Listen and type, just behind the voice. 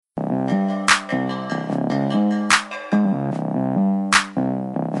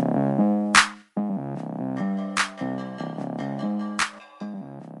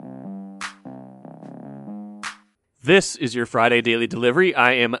This is your Friday Daily Delivery.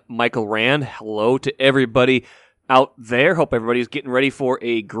 I am Michael Rand. Hello to everybody out there. Hope everybody's getting ready for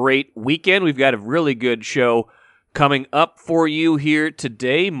a great weekend. We've got a really good show coming up for you here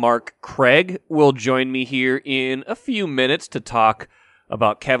today. Mark Craig will join me here in a few minutes to talk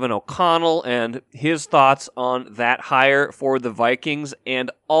about Kevin O'Connell and his thoughts on that hire for the Vikings, and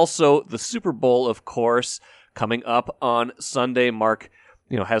also the Super Bowl, of course, coming up on Sunday. Mark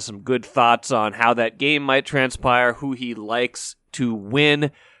has some good thoughts on how that game might transpire, who he likes to win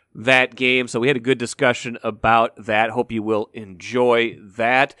that game. So we had a good discussion about that. Hope you will enjoy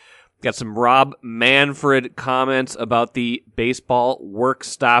that. Got some Rob Manfred comments about the baseball work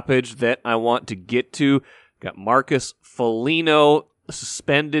stoppage that I want to get to. Got Marcus Foligno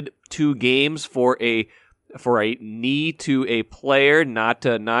suspended 2 games for a knee to a player.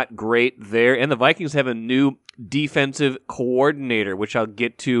 Not great there. And the Vikings have a new defensive coordinator, which I'll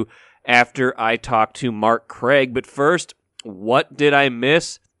get to after I talk to Mark Craig. But first, what did I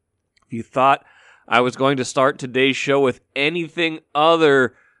miss? If you thought I was going to start today's show with anything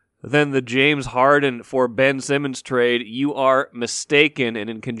other than the James Harden for Ben Simmons trade, you are mistaken. And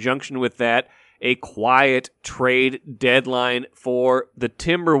in conjunction with that, a quiet trade deadline for the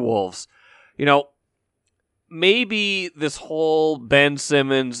Timberwolves. Maybe this whole Ben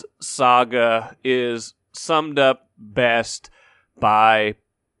Simmons saga is summed up best by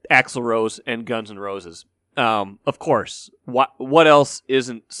Axl Rose and Guns N' Roses. Of course, what else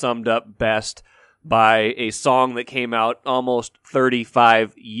isn't summed up best by a song that came out almost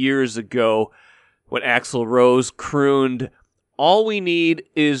 35 years ago when Axl Rose crooned, "All we need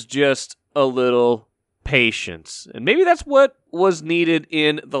is just a little patience." And maybe that's what was needed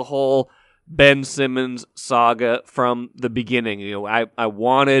in the whole Ben Simmons saga from the beginning. I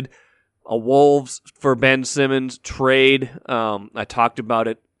wanted a Wolves for Ben Simmons trade. I talked about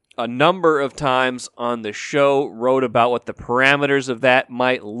it a number of times on the show, wrote about what the parameters of that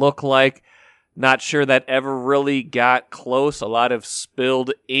might look like. Not sure that ever really got close. A lot of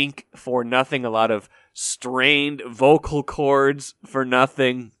spilled ink for nothing, a lot of strained vocal cords for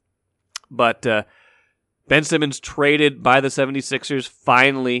nothing. But Ben Simmons traded by the 76ers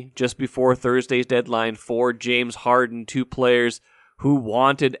finally just before Thursday's deadline for James Harden, 2 players who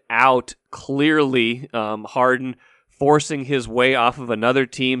wanted out clearly. Harden forcing his way off of another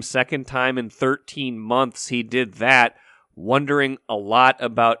team, second time in 13 months he did that. Wondering a lot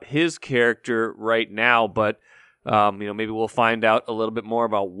about his character right now, but maybe we'll find out a little bit more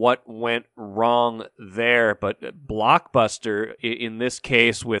about what went wrong there. But blockbuster in this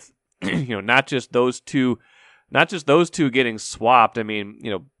case with not just those two getting swapped. I mean,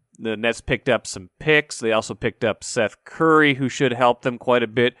 the Nets picked up some picks. They also picked up Seth Curry, who should help them quite a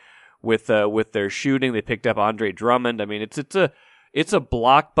bit with their shooting. They picked up Andre Drummond. I mean, it's a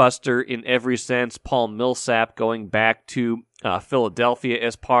blockbuster in every sense. Paul Millsap going back to Philadelphia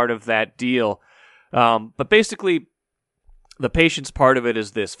as part of that deal. But basically, the patience part of it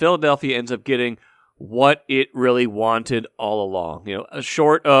is this: Philadelphia ends up getting what it really wanted all along.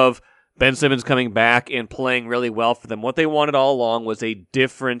 Short of Ben Simmons coming back and playing really well for them, what they wanted all along was a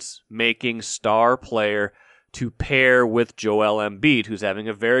difference-making star player to pair with Joel Embiid, who's having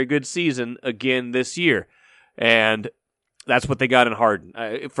a very good season again this year. And that's what they got in Harden.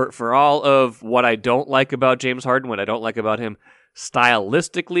 For all of what I don't like about James Harden, what I don't like about him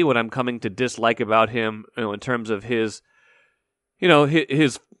stylistically, what I'm coming to dislike about him, in terms of his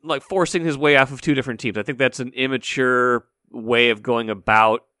like forcing his way off of 2 different teams. I think that's an immature way of going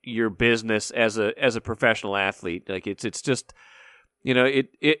about your business as a professional athlete. Like it's just,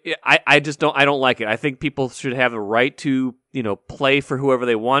 I just don't like it. I think people should have the right to, play for whoever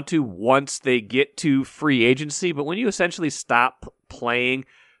they want to once they get to free agency. But when you essentially stop playing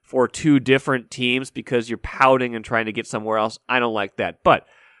for 2 different teams because you're pouting and trying to get somewhere else, I don't like that. But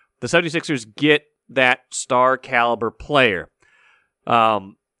the 76ers get that star caliber player.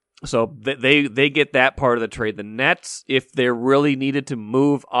 So they get that part of the trade. The Nets, if they're really needed to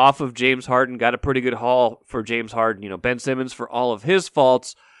move off of James Harden, got a pretty good haul for James Harden. Ben Simmons, for all of his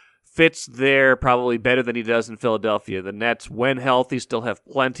faults, fits there probably better than he does in Philadelphia. The Nets, when healthy, still have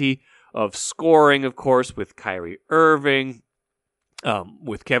plenty of scoring, of course, with Kyrie Irving,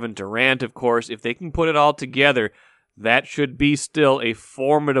 with Kevin Durant, of course. If they can put it all together, that should be still a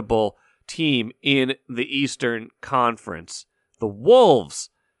formidable team in the Eastern Conference. The Wolves,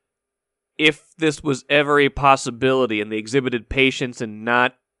 if this was ever a possibility and they exhibited patience and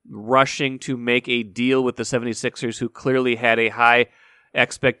not rushing to make a deal with the 76ers, who clearly had a high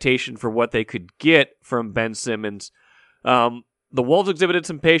expectation for what they could get from Ben Simmons, the Wolves exhibited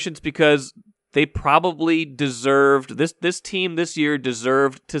some patience because they probably deserved, this team this year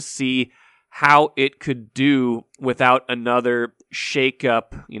deserved to see how it could do without another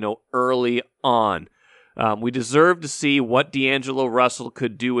shakeup, early on. We deserve to see what D'Angelo Russell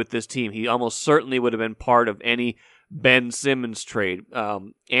could do with this team. He almost certainly would have been part of any Ben Simmons trade.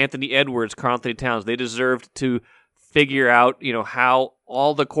 Anthony Edwards, Karl-Anthony Towns, they deserved to figure out, how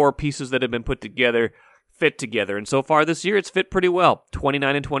all the core pieces that have been put together fit together. And so far this year, it's fit pretty well.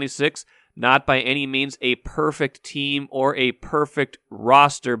 29-26, not by any means a perfect team or a perfect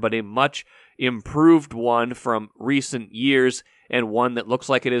roster, but a much improved one from recent years, and one that looks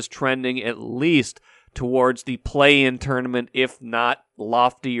like it is trending at least towards the play-in tournament, if not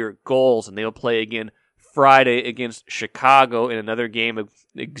loftier goals. And they'll play again Friday against Chicago in another game of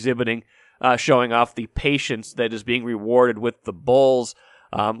exhibiting, showing off the patience that is being rewarded with the Bulls,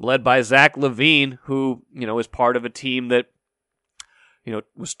 led by Zach LaVine, who, is part of a team that,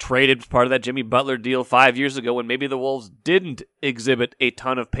 was traded as part of that Jimmy Butler deal 5 years ago when maybe the Wolves didn't exhibit a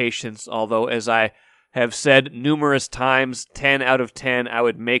ton of patience. Although, as I have said numerous times, 10 out of 10, I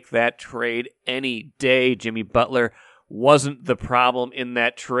would make that trade any day. Jimmy Butler wasn't the problem in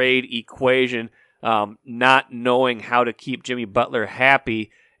that trade equation. Not knowing how to keep Jimmy Butler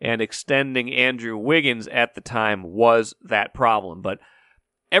happy and extending Andrew Wiggins at the time was that problem. But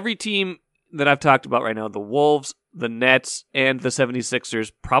every team that I've talked about right now, the Wolves, the Nets, and the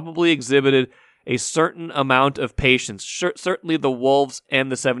 76ers, probably exhibited a certain amount of patience. Certainly the Wolves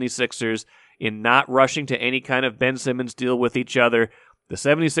and the 76ers in not rushing to any kind of Ben Simmons deal with each other. The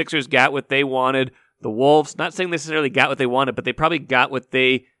 76ers got what they wanted. The Wolves, not saying necessarily got what they wanted, but they probably got what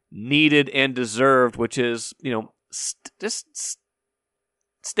they needed and deserved, which is, just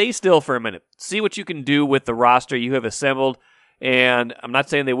stay still for a minute. See what you can do with the roster you have assembled. And I'm not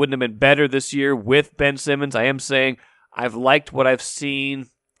saying they wouldn't have been better this year with Ben Simmons. I am saying I've liked what I've seen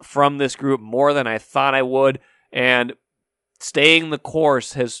from this group more than I thought I would. And staying the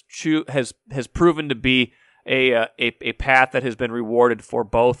course has proven to be a path that has been rewarded for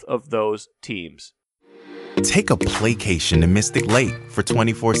both of those teams. Take a playcation to Mystic Lake for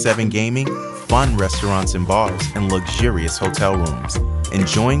 24/7 gaming, fun restaurants and bars, and luxurious hotel rooms. And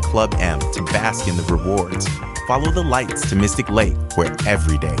join Club M to bask in the rewards. Follow the lights to Mystic Lake, where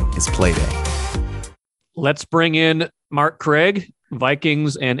every day is play day. Let's bring in Mark Craig,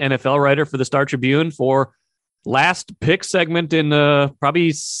 Vikings and NFL writer for the Star Tribune, for last pick segment in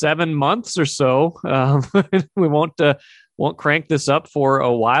probably 7 months or so. We won't crank this up for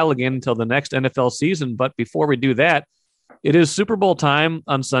a while again until the next NFL season. But before we do that, it is Super Bowl time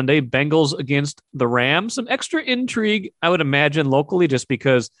on Sunday. Bengals against the Rams. Some extra intrigue, I would imagine, locally, just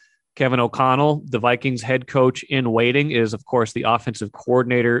because Kevin O'Connell, the Vikings head coach in waiting, is, of course, the offensive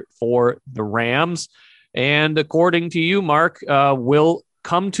coordinator for the Rams. And according to you, Mark, will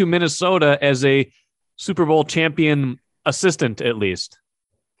come to Minnesota as a Super Bowl champion assistant, at least.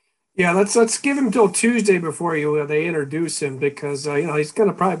 Yeah, let's give him till Tuesday before they introduce him, because he's going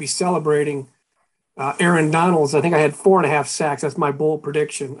to probably be celebrating Aaron Donald's. I think I had 4.5 sacks. That's my bold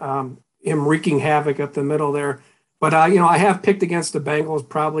prediction. Him wreaking havoc up the middle there. But I have picked against the Bengals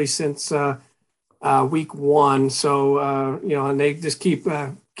probably since week 1. So and they just keep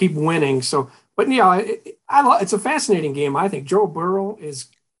winning. So, but it's a fascinating game. I think Joe Burrow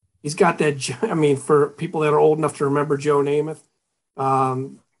he's got that. I mean, for people that are old enough to remember Joe Namath.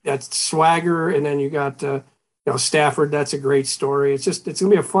 That's swagger, and then you got Stafford. That's a great story. It's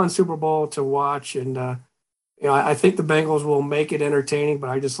gonna be a fun Super Bowl to watch, and I think the Bengals will make it entertaining, but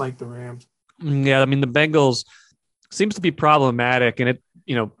I just like the Rams. Yeah, I mean the Bengals seems to be problematic, and it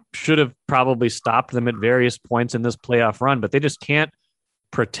should have probably stopped them at various points in this playoff run, but they just can't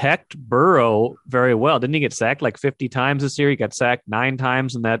protect Burrow very well. Didn't he get sacked like 50 times this year? He got sacked 9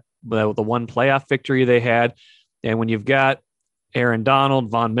 times in the one playoff victory they had, and when you've got Aaron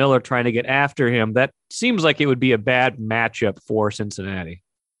Donald, Von Miller trying to get after him, that seems like it would be a bad matchup for Cincinnati.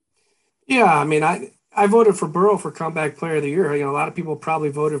 Yeah, I mean, I voted for Burrow for comeback player of the year. A lot of people probably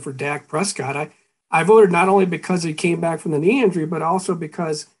voted for Dak Prescott. I voted not only because he came back from the knee injury, but also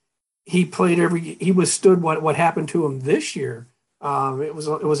because he withstood what happened to him this year. It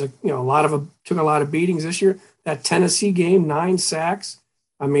was took a lot of beatings this year. That Tennessee game, 9 sacks.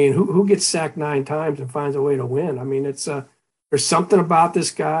 I mean, who gets sacked 9 times and finds a way to win? I mean, there's something about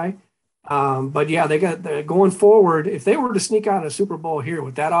this guy. But yeah, they're going forward. If they were to sneak out a Super Bowl here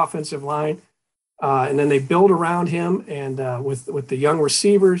with that offensive line, and then they build around him, and with the young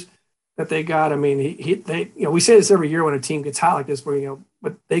receivers that they got, I mean, we say this every year when a team gets hot like this,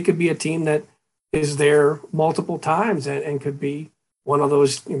 but they could be a team that is there multiple times and could be one of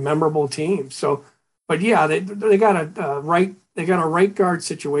those memorable teams. So, but yeah, they got a right guard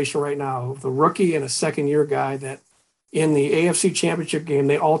situation right now, the rookie and a second year guy that in the AFC Championship game,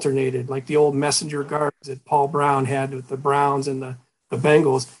 they alternated like the old messenger guards that Paul Brown had with the Browns and the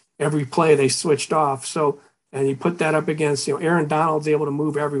Bengals. Every play they switched off. So, and you put that up against, Aaron Donald's able to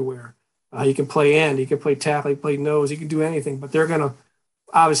move everywhere. He can play end, he can play tackle, he can play nose, he can do anything. But they're going to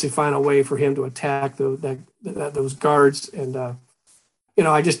obviously find a way for him to attack those guards. And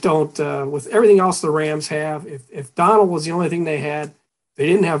I just don't. With everything else the Rams have, if Donald was the only thing they had, they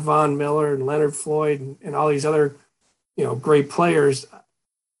didn't have Von Miller and Leonard Floyd and all these other great players.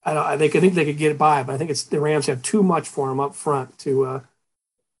 I think they could get by, but I think the Rams have too much for them up front to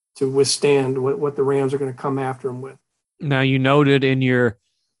withstand what the Rams are going to come after them with. Now, you noted in your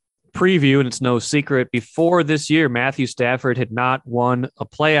preview, and it's no secret, before this year, Matthew Stafford had not won a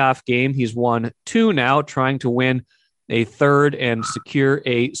playoff game. He's won 2 now, trying to win a 3rd and secure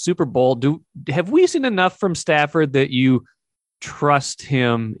a Super Bowl. Have we seen enough from Stafford that you trust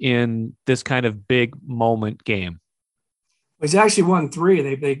him in this kind of big moment game? He's actually won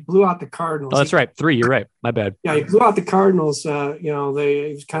 3. They blew out the Cardinals. Oh, that's right. 3. You're right. My bad. Yeah, he blew out the Cardinals. He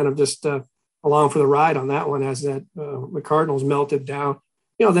was kind of just along for the ride on that one as the Cardinals melted down.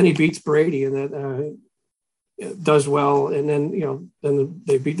 Then he beats Brady and that does well. And then, then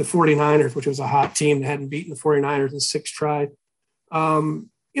they beat the 49ers, which was a hot team that hadn't beaten the 49ers in 6 tries.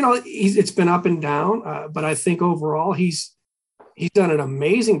 It's been up and down, but I think overall he's done an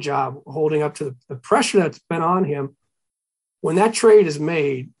amazing job holding up to the pressure that's been on him. When that trade is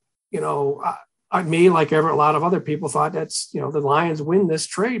made, me, like a lot of other people, thought that's, the Lions win this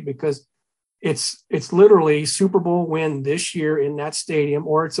trade because it's literally Super Bowl win this year in that stadium,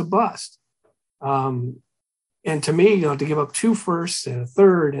 or it's a bust. And to me, to give up 2 firsts and a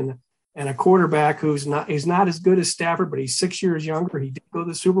 3rd and a quarterback he's not as good as Stafford, but he's 6 years younger. He did go to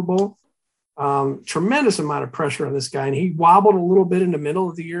the Super Bowl. Tremendous amount of pressure on this guy. And he wobbled a little bit in the middle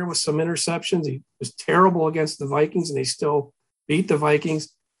of the year with some interceptions. He was terrible against the Vikings, and they still beat the Vikings.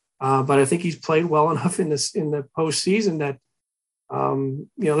 But I think he's played well enough in the postseason that,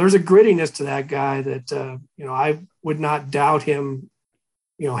 there's a grittiness to that guy that, I would not doubt him,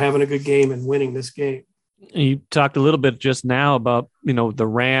 having a good game and winning this game. You talked a little bit just now about, the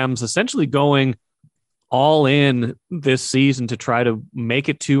Rams essentially going all in this season to try to make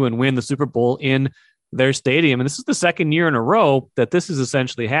it to and win the Super Bowl in their stadium. And this is the 2nd year in a row that this has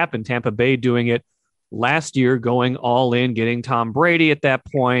essentially happened. Tampa Bay doing it last year, going all in, getting Tom Brady at that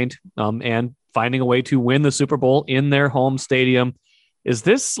point, and finding a way to win the Super Bowl in their home stadium. Is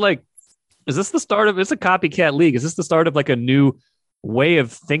this the start of, it's a copycat league? Is this the start of like a new way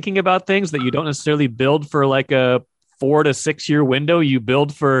of thinking about things that you don't necessarily build for like a 4 to 6 year window? You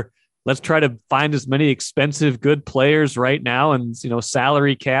build for, let's try to find as many expensive, good players right now, and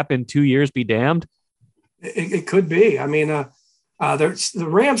salary cap in 2 years be damned. It could be. I mean, the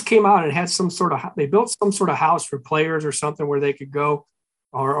Rams came out and had they built some sort of house for players or something where they could go,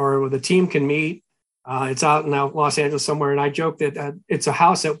 or the team can meet. It's out in Los Angeles somewhere, and I joke that it's a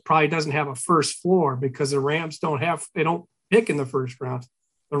house that probably doesn't have a first floor because the Rams don't pick in the first round.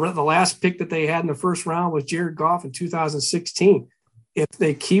 The last pick that they had in the first round was Jared Goff in 2016. If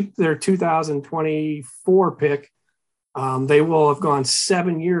they keep their 2024 pick, they will have gone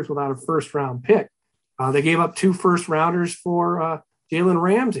 7 years without a first-round pick. They gave up 2 first-rounders for Jalen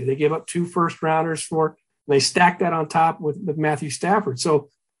Ramsey. They gave up 2 first-rounders they stacked that on top with Matthew Stafford. So,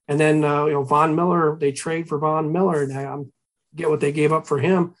 and then, Von Miller, they trade for Von Miller, and I get what they gave up for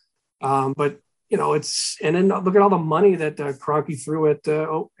him. But, and then look at all the money that Kroenke threw at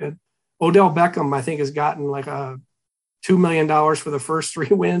Odell Beckham, I think, has gotten like $2 million for the first 3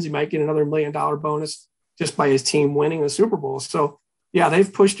 wins. He might get another $1 million bonus just by his team winning the Super Bowl. So, yeah,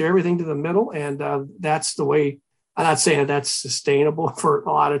 they've pushed everything to the middle, and that's the way. I'm not saying that's sustainable for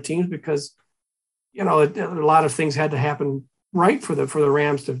a lot of teams because, a lot of things had to happen right for the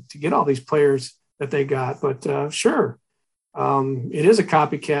Rams to get all these players that they got. But sure, it is a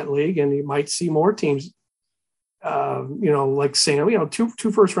copycat league, and you might see more teams, like saying, 2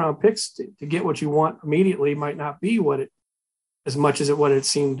 first-round picks to get what you want immediately might not be as much as what it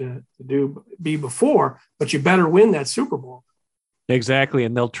seemed to be before, but you better win that Super Bowl. Exactly.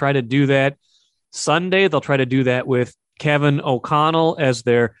 And they'll try to do that Sunday. They'll try to do that with Kevin O'Connell as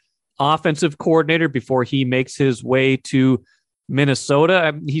their offensive coordinator before he makes his way to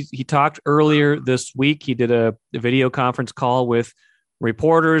Minnesota. He talked earlier this week. He did a video conference call with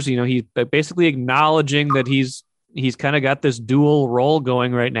reporters. He's basically acknowledging that he's kind of got this dual role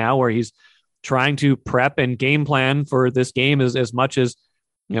going right now where he's trying to prep and game plan for this game as much as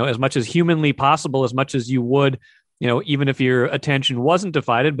humanly possible, as much as you would, even if your attention wasn't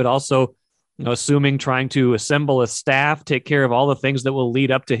divided, but also, assuming trying to assemble a staff, take care of all the things that will lead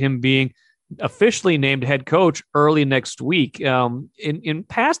up to him being officially named head coach early next week. In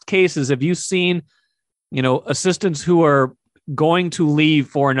past cases, have you seen, assistants who are going to leave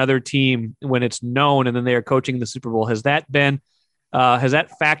for another team when it's known and then they are coaching the Super Bowl? Has that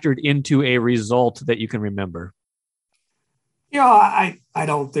factored into a result that you can remember? I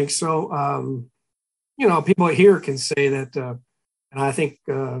don't think so. People here can say that, and I think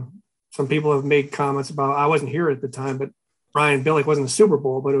some people have made comments about, I wasn't here at the time, but Brian Billick wasn't the Super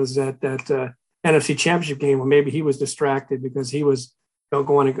Bowl, but it was that NFC Championship game where maybe he was distracted because he was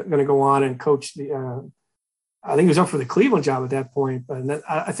going to go on and coach I think he was up for the Cleveland job at that point. But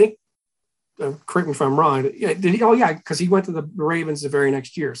I think, correct me if I'm wrong. Yeah, because he went to the Ravens the very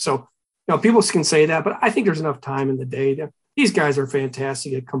next year. So, people can say that, but I think there's enough time in the day. These guys are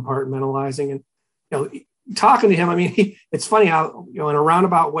fantastic at compartmentalizing, and talking to him. I mean, it's funny how in a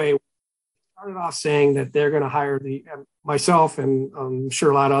roundabout way, started off saying that they're going to hire myself, and I'm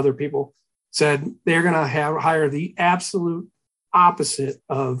sure a lot of other people said they're going to hire the absolute opposite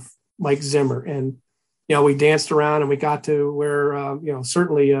of Mike Zimmer. And we danced around and we got to where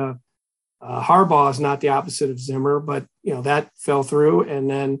certainly Harbaugh is not the opposite of Zimmer, but that fell through, and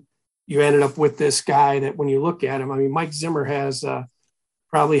then you ended up with this guy that when you look at him, I mean, Mike Zimmer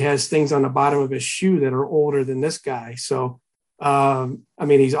probably has things on the bottom of his shoe that are older than this guy. So, he's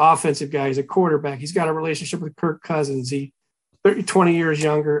an offensive guy. He's a quarterback. He's got a relationship with Kirk Cousins. He's 20 years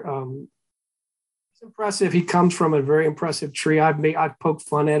younger. It's impressive. He comes from a very impressive tree. I've poked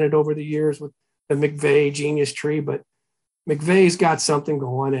fun at it over the years with the McVay genius tree, but McVay's got something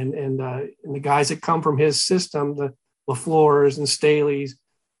going, and the guys that come from his system, the LaFleurs and Staley's,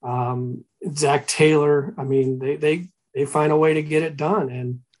 Zach Taylor. I mean, they find a way to get it done,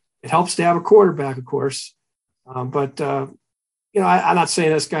 and it helps to have a quarterback, of course. I'm not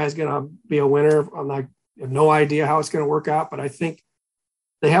saying this guy's going to be a winner. I have no idea how it's going to work out, but I think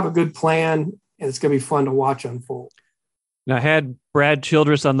they have a good plan, and it's going to be fun to watch unfold. Now, I had Brad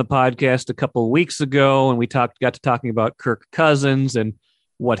Childress on the podcast a couple of weeks ago, and we got to talking about Kirk Cousins and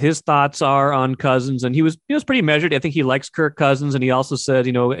what his thoughts are on Cousins. And he was pretty measured. I think he likes Kirk Cousins. And he also said,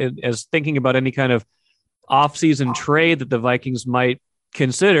 as thinking about any kind of offseason trade that the Vikings might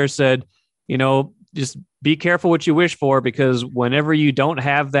consider, said, just be careful what you wish for, because whenever you don't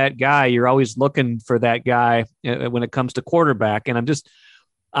have that guy, you're always looking for that guy when it comes to quarterback. And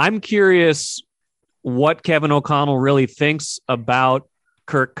I'm curious what Kevin O'Connell really thinks about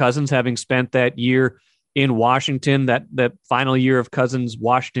Kirk Cousins, having spent that year in Washington, that final year of Cousins'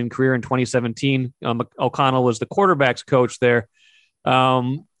 Washington career in 2017. O'Connell was the quarterback's coach there.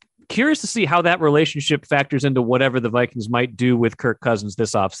 Curious to see how that relationship factors into whatever the Vikings might do with Kirk Cousins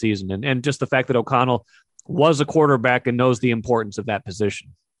this offseason, and just the fact that O'Connell was a quarterback and knows the importance of that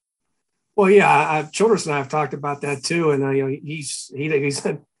position. Well, yeah, Childress and I have talked about that too, and he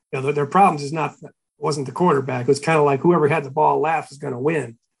said their problems wasn't the quarterback. It was kind of like whoever had the ball last is going to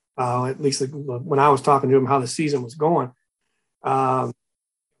win. At least when I was talking to him, how the season was going. To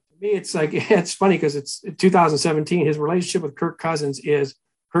me, it's funny because it's 2017. His relationship with Kirk Cousins is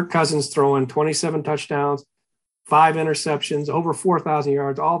Kirk Cousins throwing 27 touchdowns, 5 interceptions, over 4,000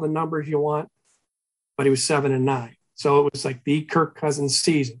 yards, all the numbers you want, but he was 7-9. So it was like the Kirk Cousins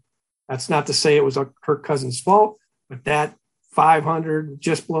season. That's not to say it was a Kirk Cousins' fault, but that 500,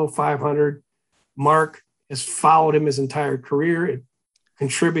 just below 500 mark has followed him his entire career. It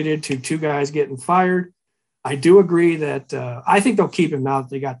contributed to 2 guys getting fired. I do agree that I think they'll keep him now that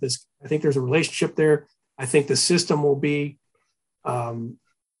they got this. I think there's a relationship there. I think the system will be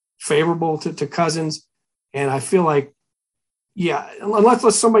favorable to Cousins. And I feel like,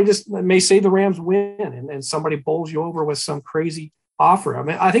 unless somebody just may say the Rams win and somebody bowls you over with some crazy offer. I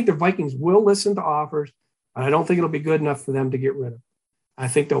mean, I think the Vikings will listen to offers, but I don't think it'll be good enough for them to get rid of him. I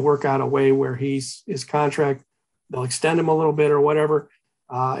think they'll work out a way where his contract, they'll extend him a little bit or whatever,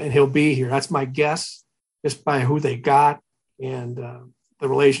 and he'll be here. That's my guess, just by who they got and the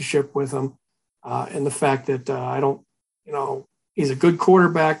relationship with him, and the fact that he's a good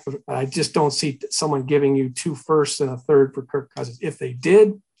quarterback, but I just don't see someone giving you 2 firsts and a third for Kirk Cousins. If they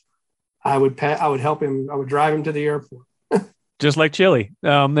did, I would help him. I would drive him to the airport. Just like Chili.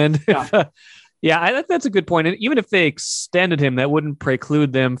 I think that's a good point. And even if they extended him, that wouldn't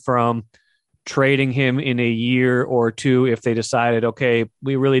preclude them from trading him in a year or 2 if they decided, okay,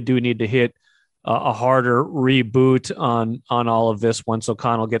 we really do need to hit a harder reboot on all of this once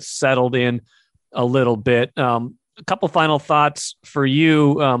O'Connell gets settled in a little bit. A couple final thoughts for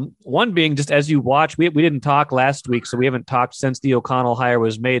you. One being, just as you watch, we didn't talk last week, so we haven't talked since the O'Connell hire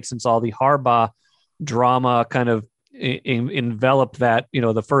was made, since all the Harbaugh drama kind of enveloped that,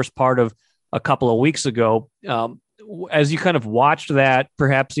 the first part of a couple of weeks ago. As you kind of watched that,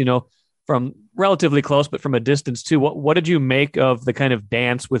 perhaps, from relatively close, but from a distance too. What did you make of the kind of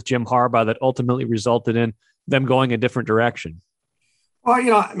dance with Jim Harbaugh that ultimately resulted in them going a different direction?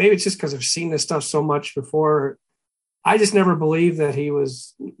 Well, maybe it's just because I've seen this stuff so much before. I just never believed that he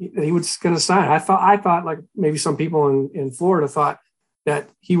was going to sign. I thought like maybe some people in Florida thought that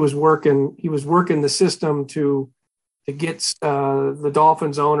he was working the system to get the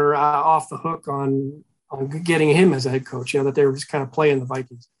Dolphins owner off the hook on getting him as a head coach. That they were just kind of playing the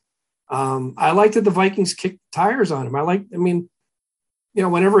Vikings. I liked that the Vikings kicked tires on him.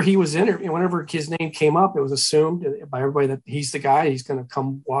 Whenever he was in it, whenever his name came up, it was assumed by everybody that he's the guy. He's going to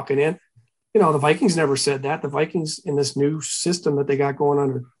come walking in. The Vikings never said that. The Vikings in this new system that they got going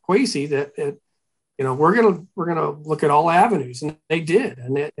under Kwesi, we're gonna look at all avenues, and they did,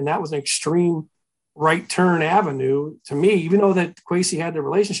 and that was an extreme right turn avenue to me. Even though that Kwesi had the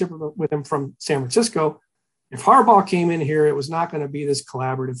relationship with him from San Francisco, if Harbaugh came in here, it was not going to be this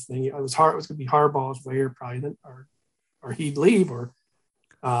collaborative thing. It was going to be Harbaugh's way, or probably or he'd leave, or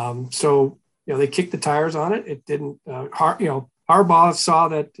so they kicked the tires on it. It didn't. Harbaugh saw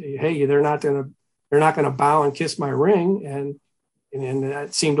that, hey, they're not gonna bow and kiss my ring, and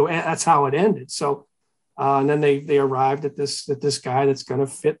that seemed to, that's how it ended. So, and then they arrived at this guy that's going to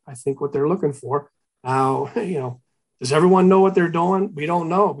fit, I think, what they're looking for. Now, does everyone know what they're doing? We don't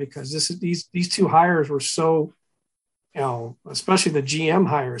know, because these two hires were so, especially the GM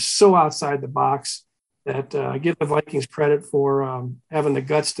hires, so outside the box that I give the Vikings credit for having the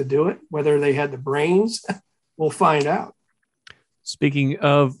guts to do it. Whether they had the brains, we'll find out. Speaking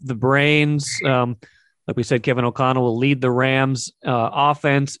of the brains, like we said, Kevin O'Connell will lead the Rams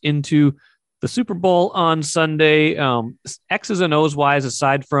offense into the Super Bowl on Sunday. X's and O's wise,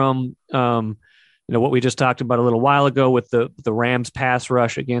 aside from what we just talked about a little while ago with the Rams pass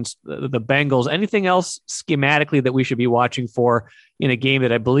rush against the Bengals, anything else schematically that we should be watching for in a game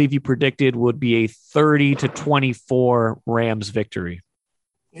that I believe you predicted would be a 30-24 Rams victory?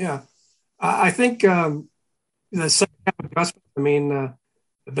 Yeah, I think the second half adjustment.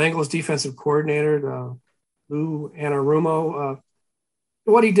 The Bengals defensive coordinator, Lou Anarumo,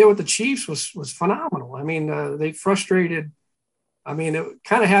 what he did with the Chiefs was phenomenal. They frustrated. It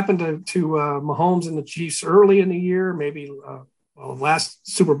kind of happened to Mahomes and the Chiefs early in the year. Maybe last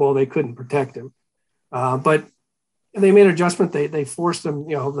Super Bowl they couldn't protect him, but they made an adjustment. They forced them,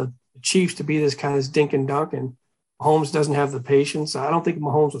 the Chiefs to be this kind of dink and dunk, and Mahomes doesn't have the patience. I don't think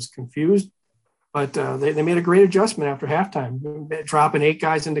Mahomes was confused. But they made a great adjustment after halftime, dropping 8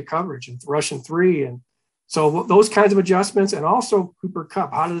 guys into coverage and rushing 3. And so those kinds of adjustments, and also Cooper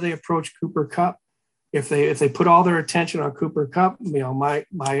Kupp. How do they approach Cooper Kupp? If they put all their attention on Cooper Kupp, my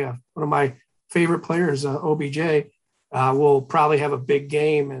one of my favorite players, OBJ, will probably have a big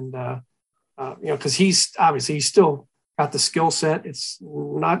game. And because he's still got the skill set. It's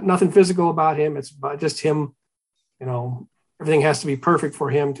nothing physical about him. It's about just him. Everything has to be perfect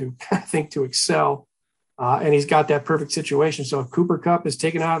for him to, I think, to excel. And he's got that perfect situation. So if Cooper Kupp is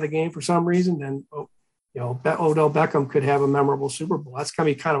taken out of the game for some reason, then, Odell Beckham could have a memorable Super Bowl. That's going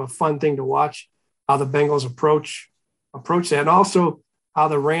to be kind of a fun thing to watch, how the Bengals approach that. And also how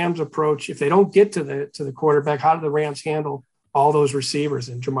the Rams approach, if they don't get to the quarterback, how do the Rams handle all those receivers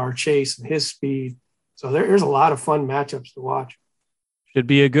and Jamar Chase and his speed? So there's a lot of fun matchups to watch. Should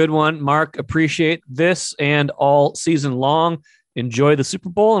be a good one. Mark, appreciate this and all season long. Enjoy the Super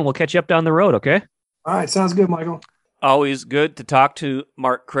Bowl, and we'll catch you up down the road, okay? All right, sounds good, Michael. Always good to talk to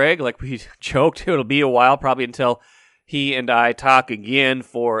Mark Craig. Like we joked, it'll be a while, probably until he and I talk again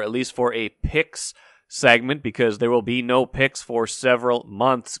at least for a picks segment, because there will be no picks for several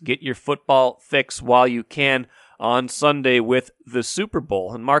months. Get your football fix while you can on Sunday with the Super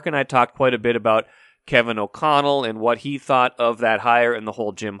Bowl. And Mark and I talked quite a bit about Kevin O'Connell and what he thought of that hire and the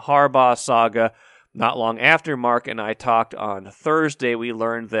whole Jim Harbaugh saga. Not long after Mark and I talked on Thursday, we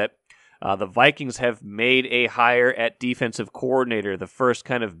learned that the Vikings have made a hire at defensive coordinator, the first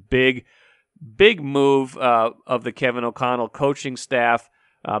kind of big move of the Kevin O'Connell coaching staff.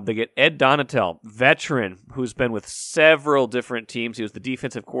 They get Ed Donatel, veteran, who's been with several different teams. He was the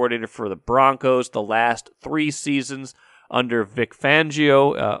defensive coordinator for the Broncos the last 3 seasons under Vic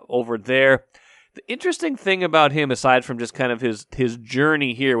Fangio over there. The interesting thing about him, aside from just kind of his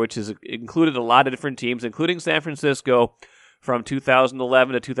journey here, which has included a lot of different teams, including San Francisco from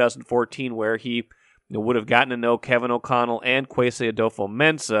 2011 to 2014, where he would have gotten to know Kevin O'Connell and Kwesi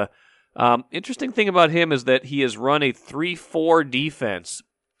Adofo-Mensah. Interesting thing about him is that he has run a 3-4 defense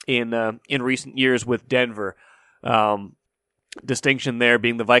in recent years with Denver. Distinction there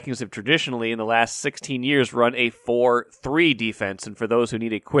being the Vikings have traditionally, in the last 16 years, run a 4-3 defense. And for those who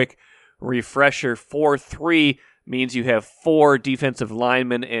need a quick refresher, 4-3 means you have 4 defensive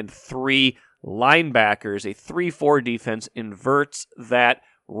linemen and 3 linebackers. A 3-4 defense inverts that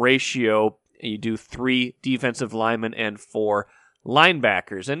ratio. You do 3 defensive linemen and 4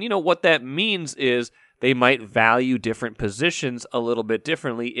 linebackers. And what that means is they might value different positions a little bit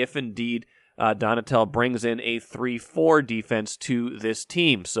differently if indeed Donatell brings in a 3-4 defense to this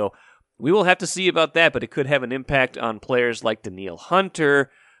team. So we will have to see about that, but it could have an impact on players like Danielle Hunter,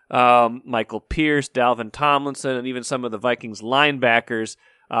 Michael Pierce, Dalvin Tomlinson, and even some of the Vikings linebackers.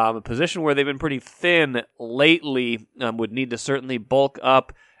 A position where they've been pretty thin lately, would need to certainly bulk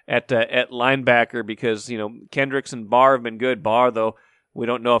up at linebacker because, Kendricks and Barr have been good. Barr, though, we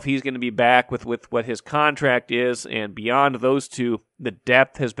don't know if he's going to be back with what his contract is, and beyond those two, the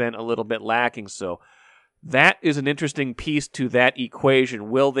depth has been a little bit lacking. So that is an interesting piece to that equation.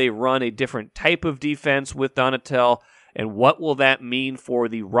 Will they run a different type of defense with Donatell, and what will that mean for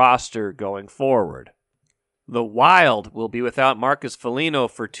the roster going forward? The Wild will be without Marcus Foligno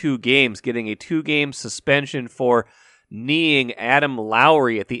for 2 games, getting a 2-game suspension for kneeing Adam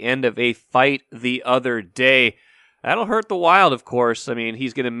Lowry at the end of a fight the other day. That'll hurt the Wild, of course. I mean,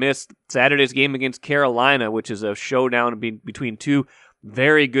 he's going to miss Saturday's game against Carolina, which is a showdown between 2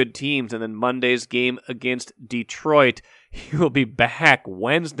 very good teams, and then Monday's game against Detroit. He will be back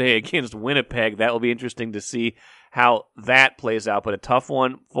Wednesday against Winnipeg. That will be interesting to see how that plays out, but a tough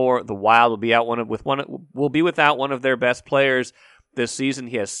one for the Wild. Will be without one of their best players this season.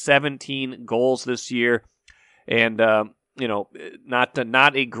 He has 17 goals this year, and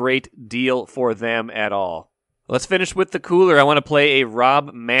not a great deal for them at all. Let's finish with the cooler. I want to play a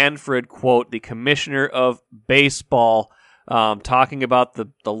Rob Manfred quote, the commissioner of baseball, talking about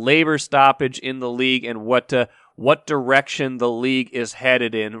the labor stoppage in the league and what direction the league is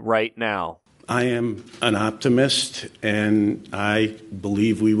headed in right now. I am an optimist, and I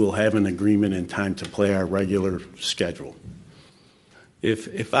believe we will have an agreement in time to play our regular schedule.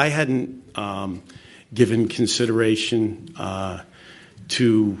 If I hadn't given consideration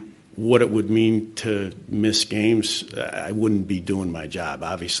to what it would mean to miss games, I wouldn't be doing my job.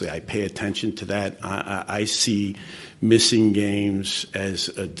 Obviously, I pay attention to that. I see missing games as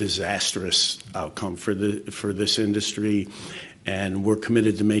a disastrous outcome for this industry, and we're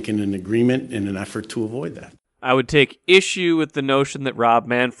committed to making an agreement in an effort to avoid that. I would take issue with the notion that Rob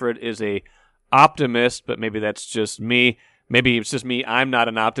Manfred is a optimist, but maybe that's just me. Maybe it's just me. I'm not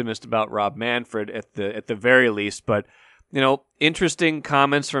an optimist about Rob Manfred at the very least, but interesting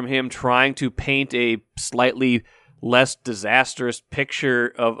comments from him trying to paint a slightly less disastrous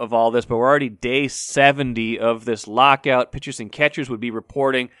picture of all this, but we're already day 70 of this lockout. Pitchers and catchers would be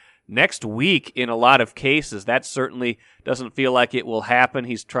reporting next week in a lot of cases. That certainly doesn't feel like it will happen.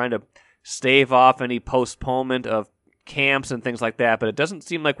 He's trying to stave off any postponement of camps and things like that, but it doesn't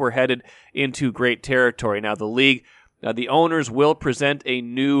seem like we're headed into great territory. Now, the league, the owners will present a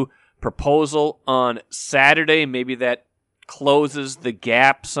new proposal on Saturday. Maybe that closes the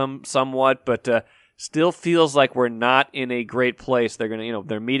gap somewhat, but still feels like we're not in a great place. They're going to,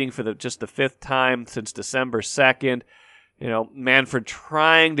 they're meeting for just the 5th time since December 2nd. Manfred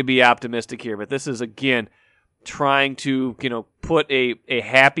trying to be optimistic here, but this is again trying to, put a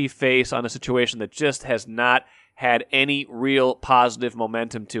happy face on a situation that just has not had any real positive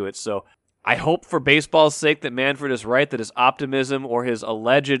momentum to it. So I hope for baseball's sake that Manfred is right, that his optimism or his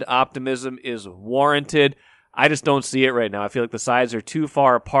alleged optimism is warranted. I just don't see it right now. I feel like the sides are too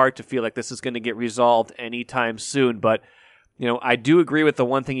far apart to feel like this is going to get resolved anytime soon. But, I do agree with the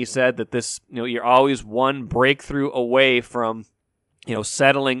one thing he said, that this, you're always one breakthrough away from,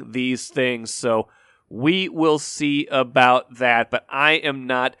 settling these things. So we will see about that. But I am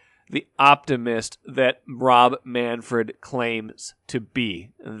not the optimist that Rob Manfred claims to be.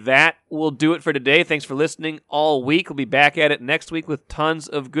 That will do it for today. Thanks for listening all week. We'll be back at it next week with tons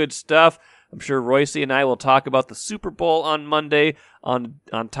of good stuff. I'm sure Royce and I will talk about the Super Bowl on Monday on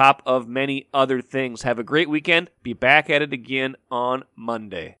top of many other things. Have a great weekend. Be back at it again on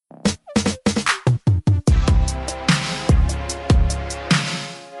Monday.